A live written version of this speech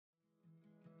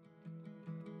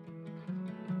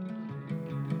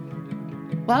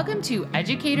Welcome to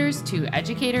Educators to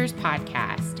Educators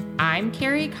podcast. I'm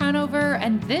Carrie Conover,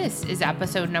 and this is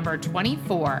episode number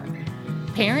 24,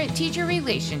 Parent-Teacher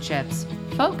Relationships,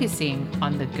 Focusing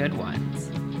on the Good Ones.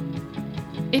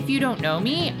 If you don't know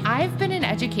me, I've been in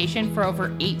education for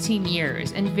over 18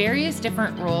 years in various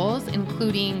different roles,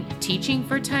 including teaching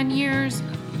for 10 years,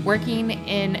 working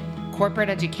in corporate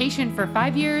education for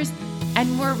 5 years,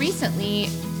 and more recently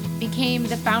became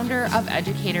the founder of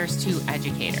Educators to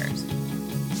Educators.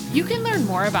 You can learn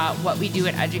more about what we do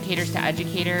at Educators to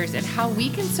Educators and how we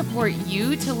can support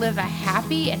you to live a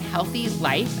happy and healthy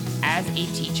life as a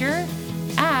teacher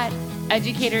at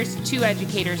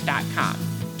educatorstoeducators.com.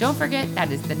 Don't forget,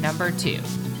 that is the number 2.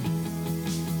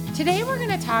 Today we're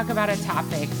going to talk about a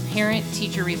topic,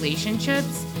 parent-teacher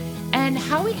relationships, and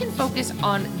how we can focus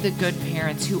on the good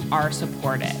parents who are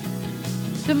supportive.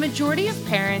 The majority of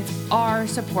parents are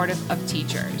supportive of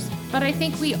teachers, but I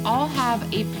think we all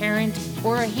have a parent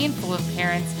or a handful of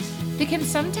parents that can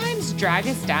sometimes drag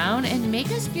us down and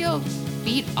make us feel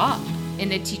beat up in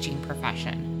the teaching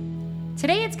profession.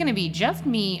 Today it's going to be just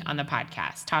me on the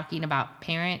podcast talking about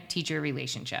parent-teacher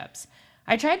relationships.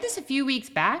 I tried this a few weeks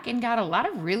back and got a lot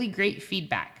of really great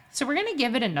feedback, so we're going to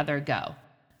give it another go.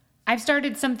 I've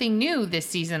started something new this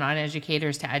season on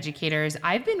Educators to Educators.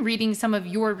 I've been reading some of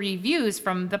your reviews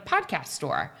from the podcast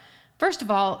store. First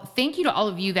of all, thank you to all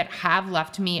of you that have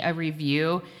left me a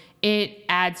review. It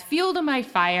adds fuel to my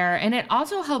fire, and it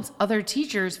also helps other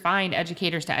teachers find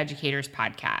Educators to Educators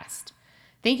podcast.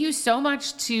 Thank you so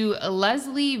much to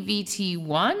Leslie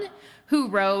VT1, who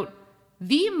wrote,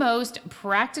 "The most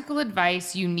practical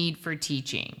advice you need for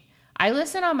teaching. I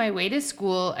listen on my way to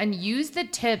school and use the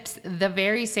tips the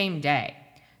very same day.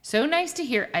 So nice to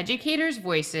hear educators'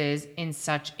 voices in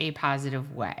such a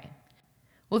positive way."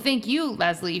 Well, thank you,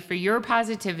 Leslie, for your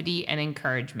positivity and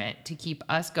encouragement to keep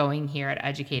us going here at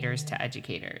Educators to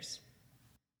Educators.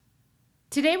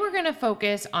 Today, we're going to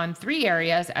focus on 3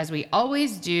 areas, as we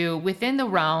always do, within the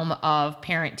realm of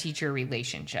parent-teacher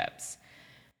relationships.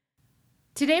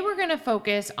 Today, we're going to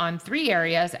focus on 3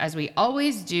 areas, as we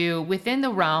always do, within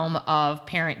the realm of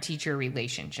parent-teacher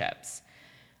relationships.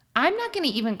 I'm not going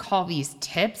to even call these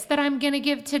tips that I'm going to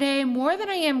give today more than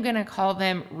I am going to call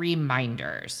them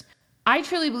reminders. I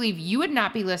truly believe you would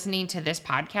not be listening to this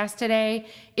podcast today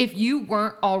if you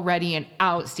weren't already an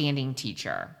outstanding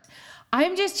teacher.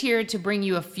 I'm just here to bring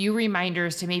you a few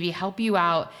reminders to maybe help you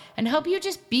out and help you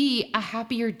just be a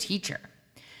happier teacher.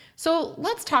 So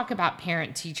let's talk about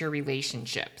parent-teacher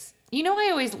relationships. You know, I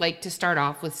always like to start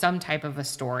off with some type of a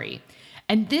story,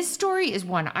 and this story is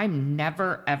one I'm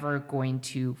never, ever going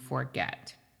to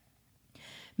forget.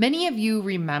 Many of you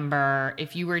remember,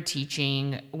 if you were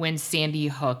teaching, when Sandy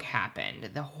Hook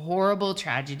happened, the horrible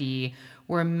tragedy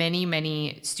where many,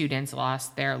 many students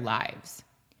lost their lives.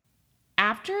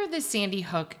 After the Sandy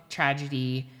Hook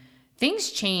tragedy, things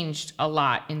changed a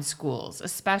lot in schools,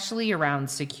 especially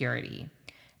around security.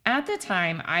 At the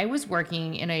time, I was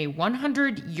working in a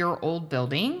 100-year-old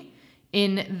building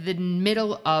in the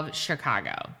middle of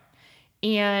Chicago.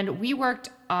 And we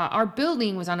worked, our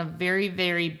building was on a very,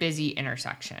 very busy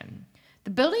intersection.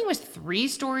 The building was 3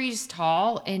 stories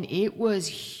tall, and it was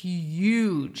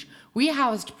huge. We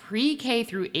housed pre-K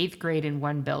through 8th grade in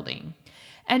one building.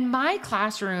 And my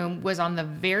classroom was on the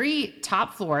very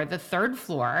top floor, the 3rd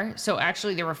floor. So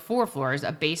actually there were 4 floors,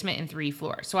 a basement and 3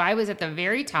 floors. So I was at the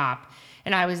very top,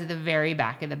 and I was at the very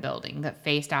back of the building that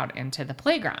faced out into the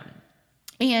playground.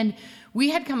 And we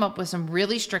had come up with some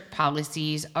really strict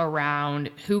policies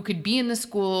around who could be in the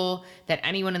school, that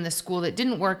anyone in the school that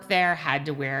didn't work there had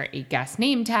to wear a guest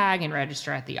name tag and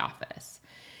register at the office.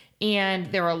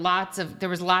 And there was lots of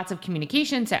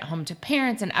communication sent home to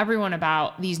parents and everyone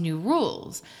about these new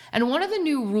rules. And one of the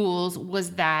new rules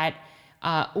was that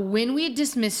when we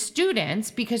dismissed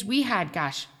students, because we had,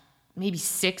 maybe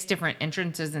 6 different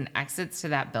entrances and exits to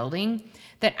that building,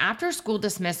 that after school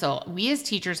dismissal, we as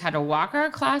teachers had to walk our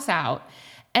class out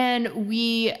and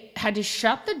we had to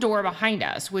shut the door behind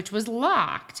us, which was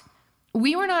locked.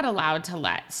 We were not allowed to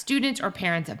let students or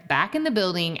parents back in the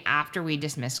building after we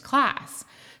dismissed class.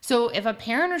 So if a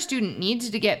parent or student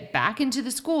needed to get back into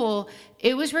the school,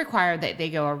 it was required that they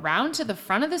go around to the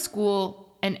front of the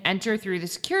school and enter through the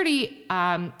security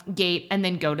gate and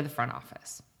then go to the front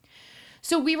office.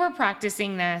 So we were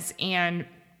practicing this, and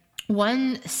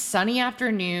one sunny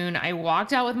afternoon, I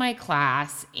walked out with my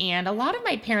class, and a lot of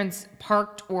my parents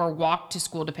parked or walked to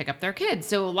school to pick up their kids.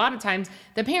 So a lot of times,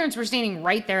 the parents were standing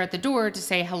right there at the door to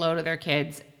say hello to their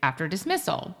kids after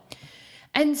dismissal.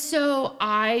 And so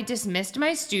I dismissed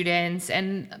my students,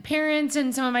 and parents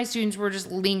and some of my students were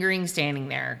just lingering, standing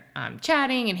there,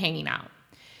 chatting and hanging out.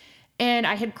 And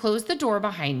I had closed the door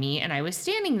behind me and I was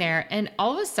standing there, and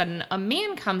all of a sudden a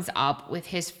man comes up with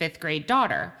his 5th grade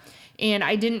daughter. And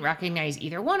I didn't recognize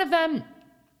either one of them.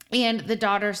 And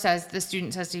the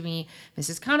student says to me,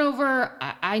 "Mrs. Conover,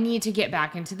 I need to get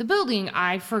back into the building.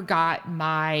 I forgot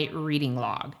my reading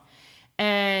log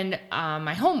and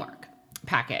my homework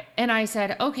packet." And I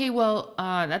said, "Okay, well,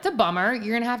 that's a bummer.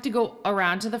 You're going to have to go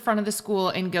around to the front of the school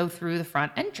and go through the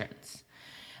front entrance."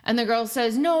 And the girl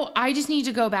says, "No, I just need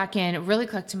to go back in really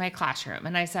quick to my classroom."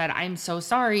 And I said, "I'm so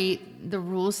sorry. The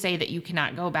rules say that you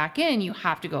cannot go back in. You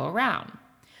have to go around."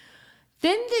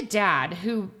 Then the dad,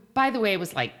 who, by the way,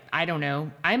 was like, I don't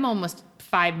know, I'm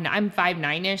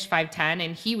 5'9"-ish, 5'10",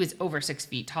 and he was over 6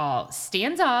 feet tall,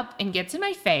 stands up and gets in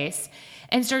my face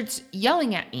and starts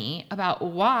yelling at me about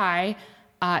why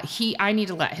I need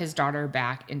to let his daughter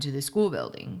back into the school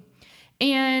building.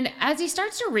 And as he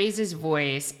starts to raise his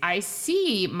voice, I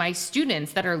see my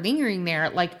students that are lingering there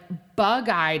like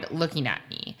bug-eyed looking at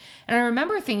me. And I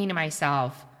remember thinking to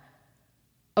myself,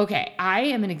 okay, I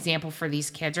am an example for these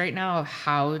kids right now of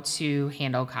how to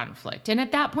handle conflict. And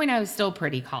at that point, I was still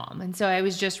pretty calm. And so I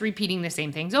was just repeating the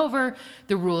same things over.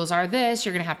 The rules are this: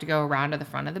 you're going to have to go around to the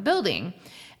front of the building.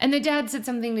 And the dad said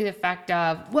something to the effect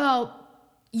of, "Well,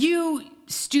 you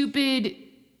stupid,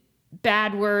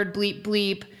 bad word, bleep,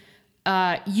 bleep,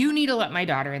 you need to let my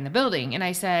daughter in the building." And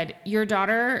I said, "Your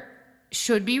daughter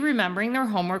should be remembering their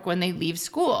homework when they leave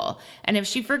school. And if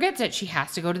she forgets it, she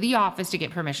has to go to the office to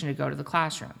get permission to go to the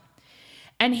classroom."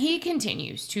 And he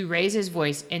continues to raise his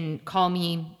voice and call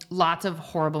me lots of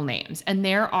horrible names. And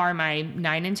there are my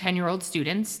 9 and 10-year-old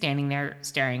students standing there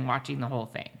staring, watching the whole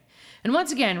thing. And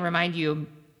once again, remind you,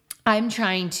 I'm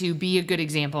trying to be a good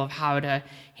example of how to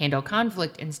handle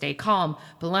conflict and stay calm.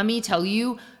 But let me tell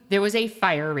you, there was a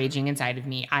fire raging inside of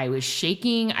me. I was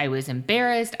shaking. I was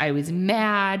embarrassed. I was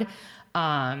mad.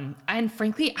 And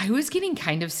frankly, I was getting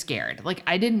kind of scared. Like,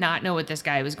 I did not know what this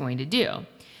guy was going to do.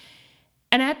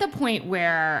 And at the point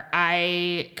where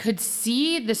I could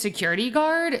see the security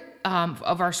guard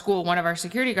of our school, one of our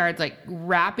security guards, like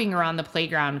wrapping around the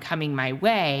playground coming my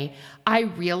way, I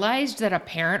realized that a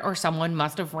parent or someone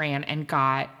must have ran and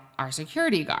got our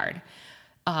security guard.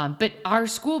 But our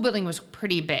school building was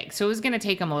pretty big, so it was going to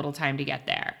take them a little time to get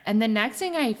there. And the next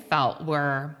thing I felt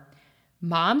were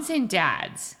moms and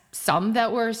dads, some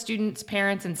that were students'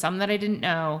 parents and some that I didn't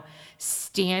know,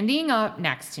 standing up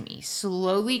next to me,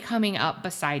 slowly coming up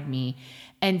beside me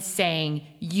and saying,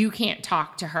 "You can't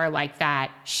talk to her like that.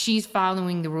 She's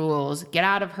following the rules. Get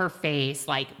out of her face,"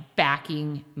 like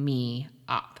backing me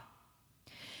up.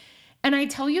 And I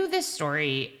tell you this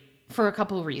story for a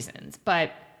couple of reasons,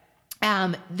 but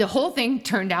the whole thing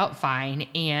turned out fine,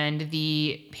 and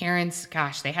the parents,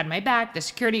 gosh, they had my back. The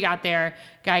security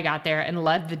guy got there and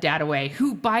led the dad away,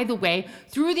 who, by the way,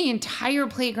 through the entire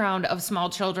playground of small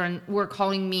children were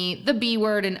calling me the B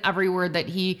word and every word that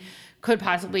he could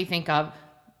possibly think of,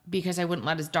 because I wouldn't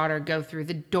let his daughter go through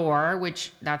the door,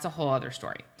 which that's a whole other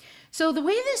story. So the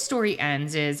way this story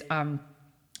ends is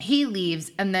he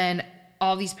leaves, and then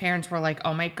all these parents were like,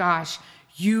 "Oh my gosh,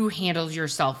 you handled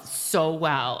yourself so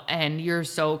well and you're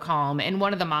so calm." And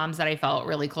one of the moms that I felt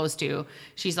really close to,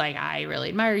 she's like, "I really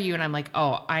admire you." And I'm like,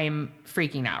 "Oh, I'm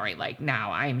freaking out right like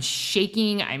now. I'm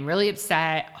shaking. I'm really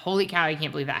upset. Holy cow, I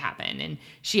can't believe that happened." And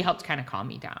she helped kind of calm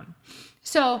me down.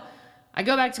 So I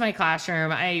go back to my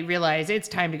classroom. I realize it's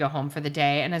time to go home for the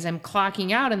day. And as I'm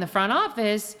clocking out in the front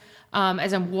office,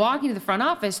 as I'm walking to the front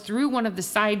office, through one of the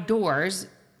side doors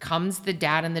comes the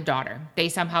dad and the daughter. They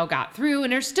somehow got through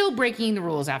and are still breaking the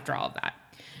rules after all of that.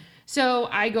 So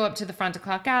I go up to the front to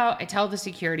clock out. I tell the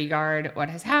security guard what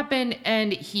has happened,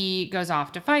 and he goes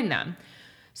off to find them.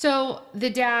 So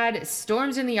the dad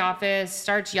storms in the office,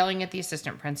 starts yelling at the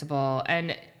assistant principal.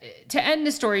 And to end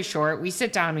the story short, we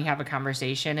sit down, we have a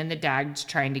conversation, and the dad's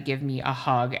trying to give me a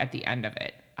hug at the end of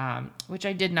it, which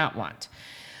I did not want.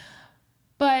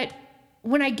 But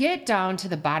when I get down to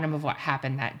the bottom of what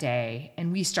happened that day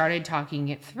and we started talking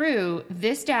it through,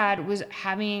 this dad was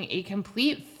having a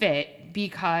complete fit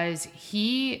because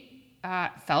he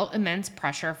felt immense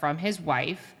pressure from his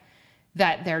wife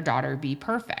that their daughter be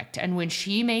perfect. And when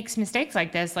she makes mistakes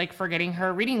like this, like forgetting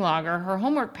her reading log or her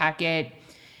homework packet,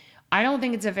 I don't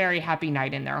think it's a very happy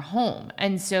night in their home.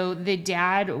 And so the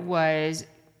dad was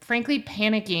frankly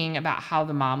panicking about how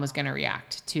the mom was going to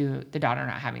react to the daughter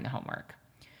not having the homework.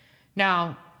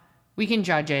 Now, we can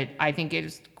judge it. I think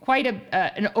it's quite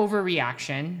an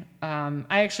overreaction.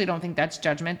 I actually don't think that's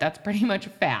judgment. That's pretty much a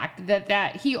fact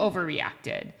that he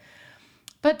overreacted.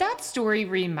 But that story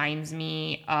reminds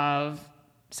me of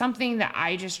something that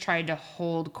I just tried to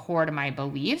hold core to my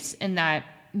beliefs, in that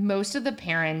most of the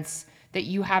parents that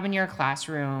you have in your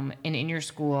classroom and in your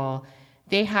school,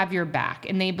 they have your back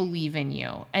and they believe in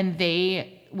you and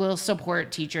they will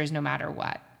support teachers no matter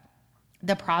what.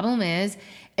 The problem is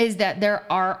that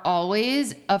there are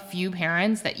always a few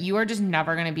parents that you are just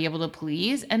never going to be able to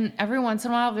please. And every once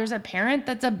in a while, there's a parent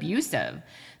that's abusive,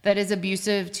 that is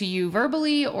abusive to you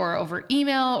verbally or over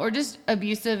email, or just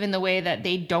abusive in the way that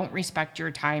they don't respect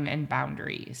your time and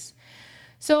boundaries.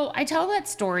 So I tell that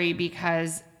story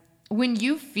because when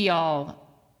you feel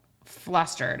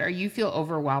flustered or you feel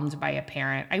overwhelmed by a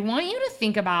parent, I want you to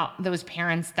think about those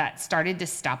parents that started to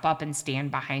step up and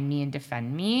stand behind me and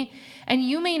defend me. And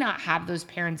you may not have those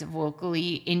parents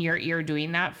vocally in your ear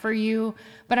doing that for you,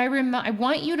 but I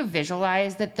want you to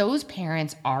visualize that those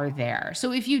parents are there.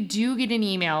 So if you do get an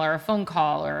email or a phone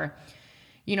call or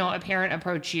a parent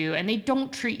approach you and they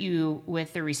don't treat you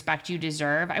with the respect you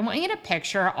deserve, I want you to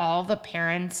picture all the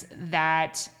parents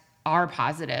that are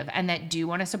positive and that do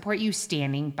want to support you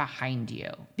standing behind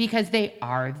you, because they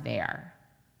are there.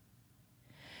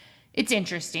 It's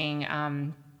interesting.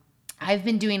 I've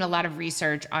been doing a lot of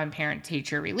research on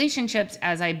parent-teacher relationships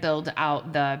as I build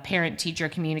out the parent-teacher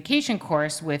communication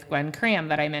course with Gwen Cram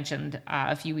that I mentioned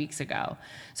a few weeks ago.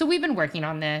 So we've been working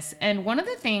on this, and one of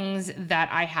the things that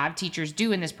I have teachers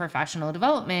do in this professional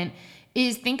development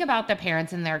is think about the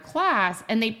parents in their class,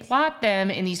 and they plot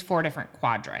them in these 4 different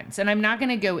quadrants. And I'm not going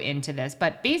to go into this,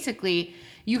 but basically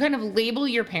you kind of label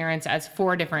your parents as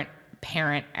 4 different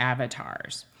parent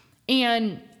avatars.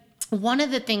 And one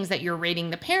of the things that you're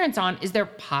rating the parents on is their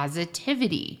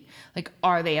positivity. Like,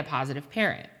 are they a positive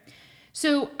parent?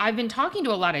 So I've been talking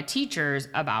to a lot of teachers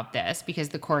about this because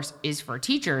the course is for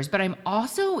teachers, but I'm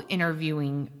also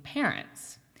interviewing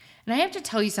parents. And I have to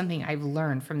tell you something I've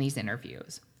learned from these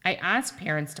interviews. I ask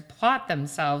parents to plot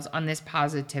themselves on this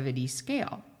positivity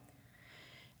scale.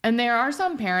 And there are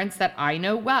some parents that I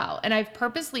know well, and I've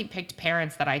purposely picked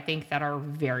parents that I think that are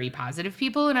very positive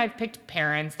people, and I've picked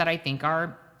parents that I think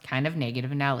are kind of negative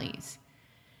Nellies.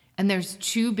 And there's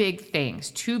 2 big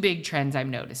things, 2 big trends I'm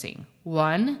noticing.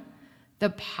 One, the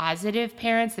positive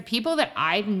parents, the people that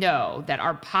I know that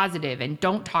are positive and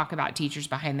don't talk about teachers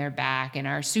behind their back and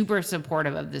are super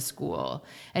supportive of the school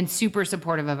and super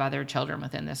supportive of other children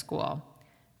within the school,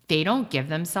 they don't give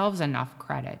themselves enough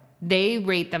credit. They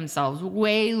rate themselves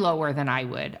way lower than I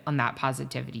would on that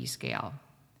positivity scale.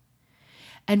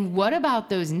 And what about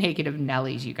those negative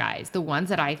Nellies, you guys? The ones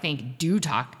that I think do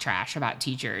talk trash about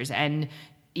teachers and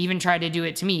even try to do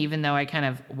it to me, even though I kind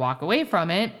of walk away from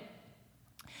it.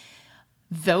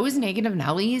 Those negative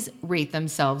Nellies rate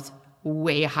themselves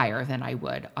way higher than I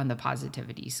would on the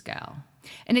positivity scale.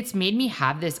 And it's made me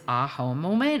have this aha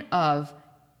moment of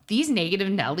these negative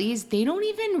Nellies, they don't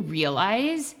even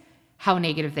realize how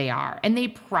negative they are. And they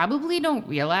probably don't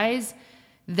realize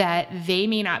that they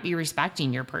may not be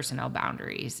respecting your personal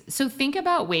boundaries. So think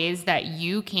about ways that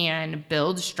you can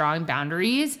build strong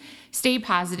boundaries, stay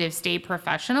positive, stay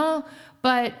professional,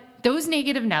 but those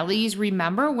negative Nellies,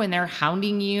 remember when they're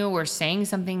hounding you or saying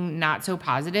something not so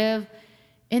positive,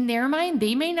 in their mind,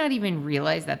 they may not even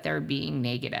realize that they're being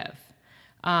negative.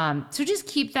 So just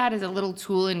keep that as a little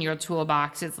tool in your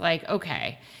toolbox. It's like,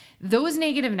 okay, those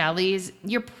negative Nellies,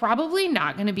 you're probably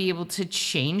not going to be able to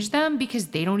change them because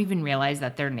they don't even realize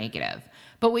that they're negative.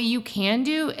 But what you can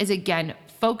do is, again,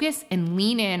 focus and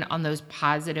lean in on those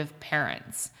positive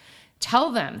parents.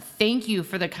 Tell them thank you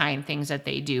for the kind things that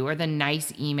they do or the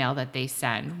nice email that they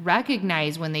send.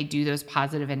 Recognize when they do those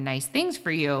positive and nice things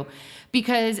for you,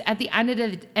 because at the end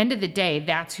of the day,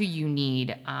 that's who you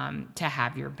need to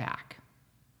have your back.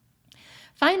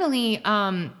 Finally,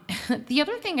 the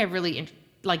other thing I really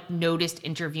noticed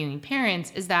interviewing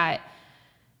parents is that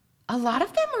a lot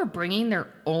of them are bringing their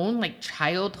own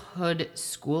childhood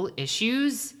school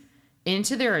issues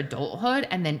into their adulthood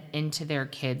and then into their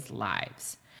kids'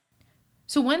 lives.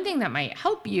 So one thing that might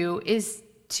help you is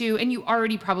and you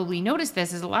already probably noticed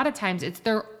this, is a lot of times it's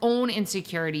their own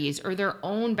insecurities or their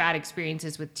own bad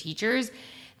experiences with teachers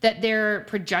that they're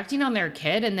projecting on their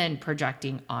kid and then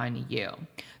projecting on you.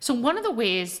 So one of the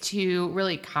ways to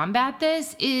really combat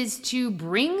this is to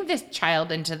bring this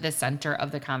child into the center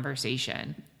of the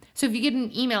conversation. So if you get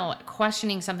an email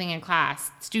questioning something in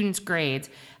class, students' grades,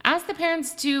 ask the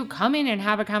parents to come in and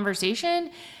have a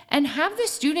conversation and have the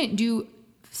student do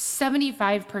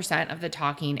 75% of the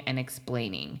talking and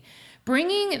explaining.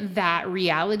 Bringing that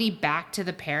reality back to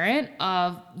the parent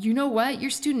of, you know what,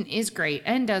 your student is great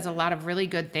and does a lot of really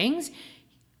good things.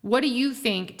 What do you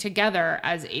think together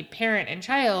as a parent and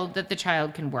child that the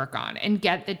child can work on, and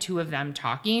get the two of them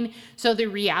talking? So the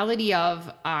reality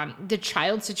of the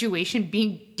child's situation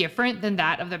being different than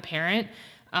that of the parent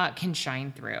can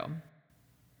shine through.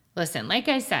 Listen, like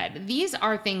I said, these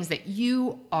are things that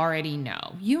you already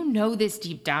know. You know this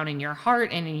deep down in your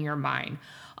heart and in your mind.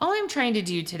 All I'm trying to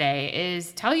do today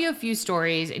is tell you a few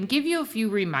stories and give you a few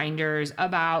reminders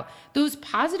about those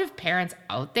positive parents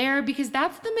out there, because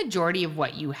that's the majority of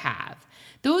what you have.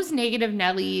 Those negative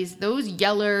Nellies, those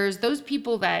yellers, those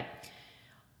people that,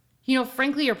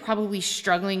 frankly, are probably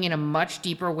struggling in a much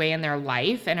deeper way in their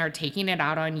life and are taking it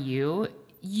out on you.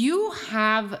 You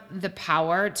have the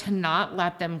power to not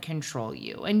let them control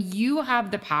you, and you have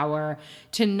the power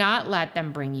to not let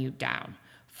them bring you down.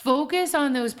 Focus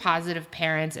on those positive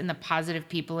parents and the positive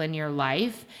people in your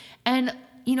life. And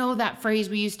that phrase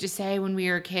we used to say when we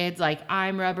were kids, like,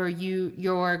 I'm rubber,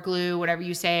 you're glue, whatever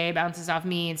you say bounces off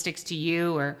me and sticks to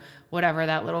you, or whatever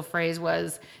that little phrase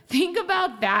was. Think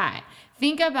about that.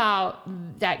 Think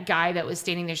about that guy that was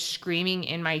standing there screaming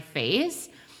in my face.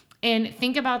 And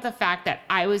think about the fact that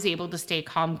I was able to stay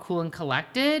calm, cool, and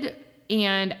collected,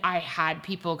 and I had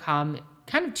people come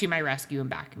kind of to my rescue and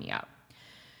back me up.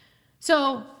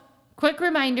 So, quick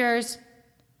reminders,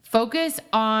 focus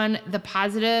on the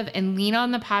positive and lean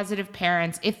on the positive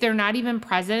parents. If they're not even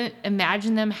present,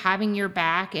 imagine them having your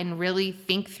back and really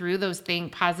think through those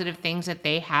positive things that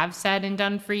they have said and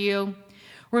done for you.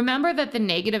 Remember that the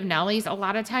negative Nellies a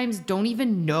lot of times don't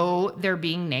even know they're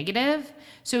being negative.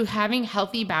 So having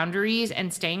healthy boundaries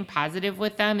and staying positive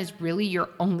with them is really your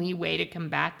only way to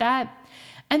combat that.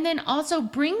 And then also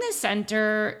bring to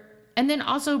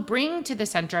the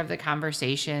center of the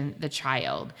conversation the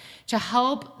child, to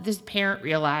help this parent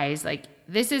realize, like,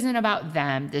 this isn't about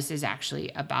them. This is actually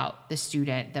about the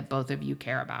student that both of you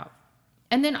care about.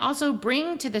 And then also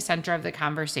bring to the center of the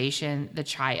conversation the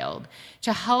child,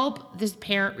 to help this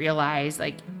parent realize,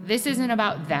 like, this isn't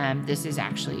about them. This is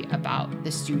actually about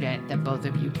the student that both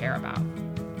of you care about.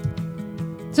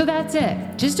 So that's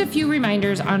it. Just a few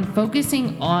reminders on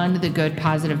focusing on the good,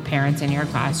 positive parents in your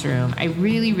classroom. I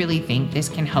really, really think this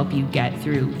can help you get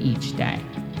through each day.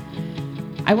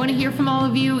 I want to hear from all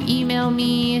of you. Email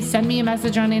me, send me a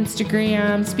message on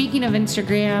Instagram. Speaking of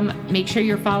Instagram, make sure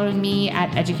you're following me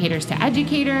at Educators to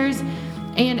Educators.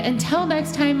 And until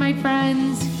next time, my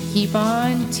friends, keep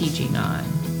on teaching on.